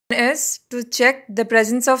is to check the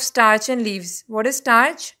presence of starch in leaves. What is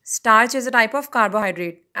starch? Starch is a type of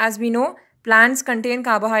carbohydrate. As we know, plants contain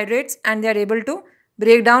carbohydrates and they are able to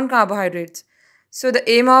break down carbohydrates. So the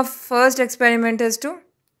aim of first experiment is to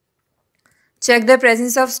check the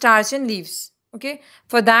presence of starch in leaves. Okay,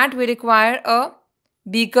 for that we require a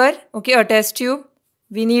beaker, okay, a test tube.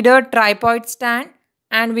 We need a tripod stand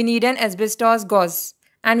and we need an asbestos gauze,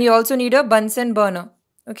 and we also need a Bunsen burner,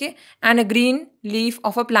 okay, and a green leaf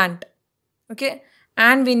of a plant, okay,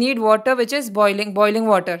 and we need water which is boiling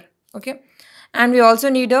water, okay, and we also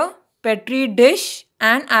need a petri dish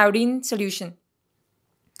and iodine solution.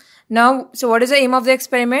 Now, so what is the aim of the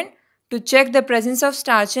experiment? To check the presence of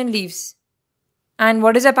starch in leaves. And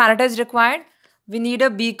what is the apparatus required? We need a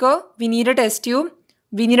beaker, we need a test tube,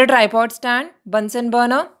 we need a tripod stand, Bunsen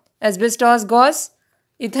burner, asbestos gauze,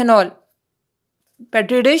 ethanol,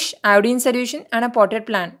 petri dish, iodine solution, and a potted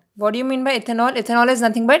plant. What do you mean by ethanol? Ethanol is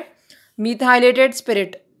nothing but methylated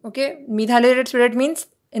spirit. Okay, methylated spirit means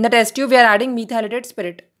in the test tube we are adding methylated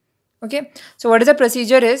spirit. Okay, so what is the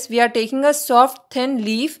procedure is, we are taking a soft thin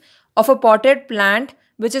leaf of a potted plant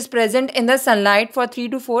which is present in the sunlight for 3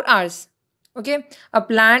 to 4 hours. Okay, a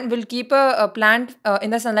plant will keep a plant in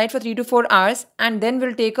the sunlight for 3 to 4 hours, and then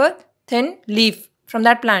we'll take a thin leaf from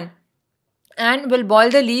that plant and we'll boil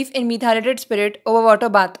the leaf in methylated spirit over water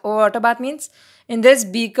bath. Over water bath means in this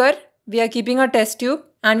beaker we are keeping a test tube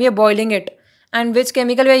and we are boiling it. And which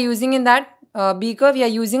chemical we are using in that beaker? We are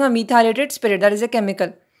using a methylated spirit, that is a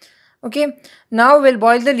chemical. Okay, now we'll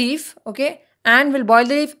boil the leaf, okay, and we'll boil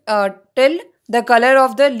the leaf till the color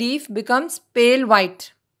of the leaf becomes pale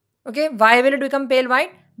white. Okay, why will it become pale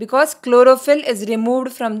white? Because chlorophyll is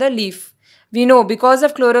removed from the leaf. We know because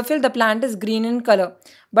of chlorophyll the plant is green in color.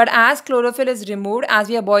 But as chlorophyll is removed, as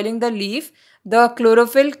we are boiling the leaf, the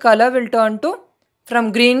chlorophyll color will turn to,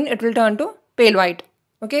 from green it will turn to pale white.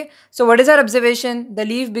 Okay, so what is our observation? The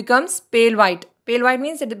leaf becomes pale white. Pale white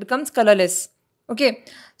means it becomes colorless. Okay,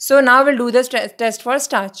 so now we'll do this test for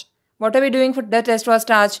starch. What are we doing for the test for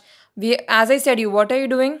starch? As I said you, what are you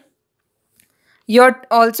doing? You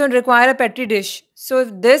also require a petri dish. So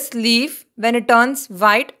this leaf, when it turns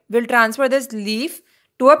white, will transfer this leaf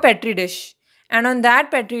to a petri dish. And on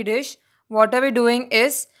that petri dish, what are we doing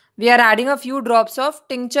is, we are adding a few drops of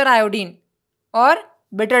tincture iodine or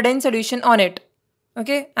betadine solution on it.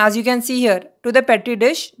 Okay, as you can see here, to the petri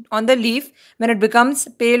dish on the leaf, when it becomes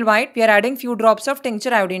pale white, we are adding few drops of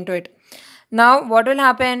tincture iodine to it. Now, what will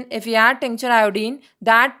happen if we add tincture iodine?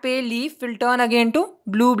 That pale leaf will turn again to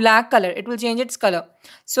blue-black color. It will change its color.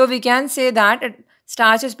 So, we can say that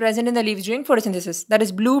starch is present in the leaves during photosynthesis. That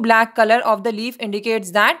is, blue-black color of the leaf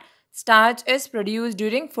indicates that starch is produced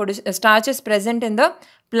during starch is present in the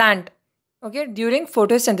plant, okay, during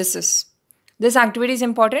photosynthesis. This activity is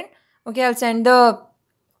important. Okay, I'll send the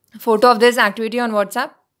photo of this activity on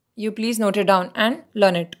WhatsApp. You please note it down and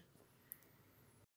learn it.